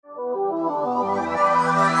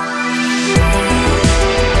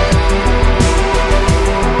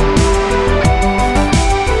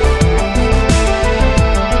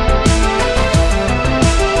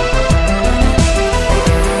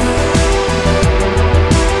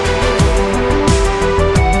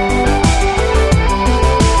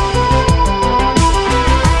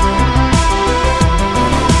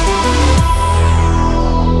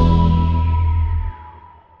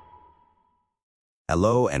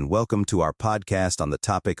Hello and welcome to our podcast on the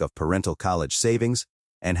topic of parental college savings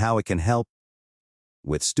and how it can help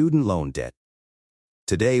with student loan debt.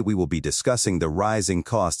 Today we will be discussing the rising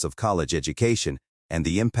costs of college education and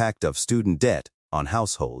the impact of student debt on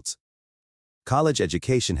households. College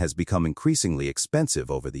education has become increasingly expensive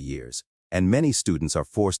over the years, and many students are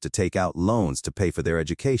forced to take out loans to pay for their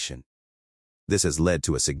education. This has led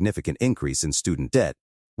to a significant increase in student debt,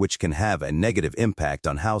 which can have a negative impact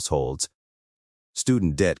on households.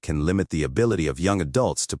 Student debt can limit the ability of young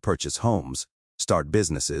adults to purchase homes, start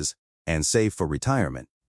businesses, and save for retirement.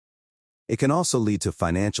 It can also lead to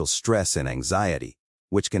financial stress and anxiety,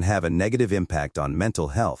 which can have a negative impact on mental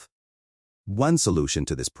health. One solution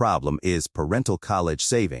to this problem is parental college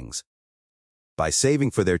savings. By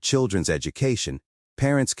saving for their children's education,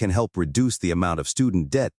 parents can help reduce the amount of student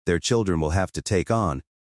debt their children will have to take on.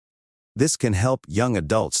 This can help young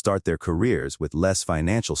adults start their careers with less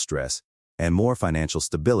financial stress and more financial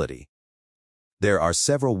stability. There are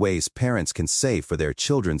several ways parents can save for their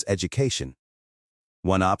children's education.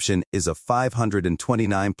 One option is a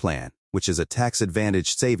 529 plan, which is a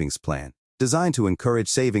tax-advantaged savings plan designed to encourage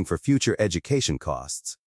saving for future education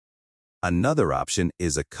costs. Another option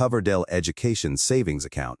is a Coverdell Education Savings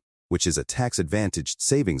Account, which is a tax-advantaged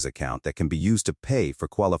savings account that can be used to pay for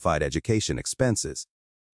qualified education expenses.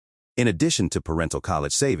 In addition to parental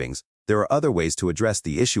college savings, there are other ways to address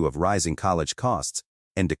the issue of rising college costs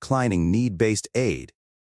and declining need-based aid.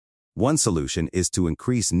 One solution is to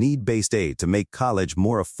increase need-based aid to make college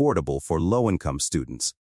more affordable for low-income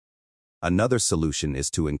students. Another solution is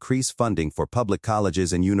to increase funding for public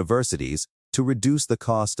colleges and universities to reduce the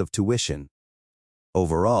cost of tuition.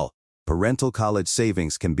 Overall, parental college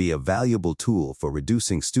savings can be a valuable tool for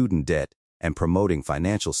reducing student debt and promoting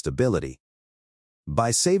financial stability.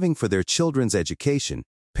 By saving for their children's education,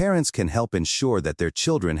 parents can help ensure that their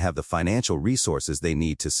children have the financial resources they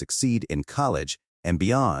need to succeed in college and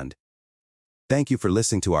beyond. Thank you for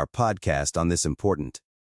listening to our podcast on this important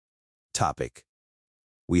topic.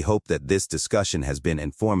 We hope that this discussion has been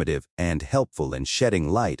informative and helpful in shedding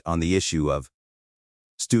light on the issue of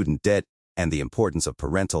student debt and the importance of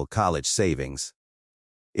parental college savings.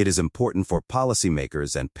 It is important for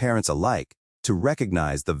policymakers and parents alike to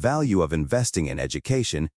recognize the value of investing in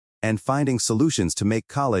education and finding solutions to make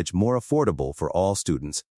college more affordable for all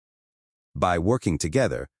students. By working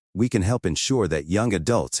together, we can help ensure that young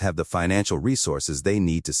adults have the financial resources they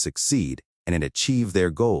need to succeed and achieve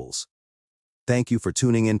their goals. Thank you for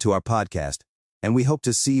tuning into our podcast, and we hope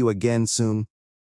to see you again soon.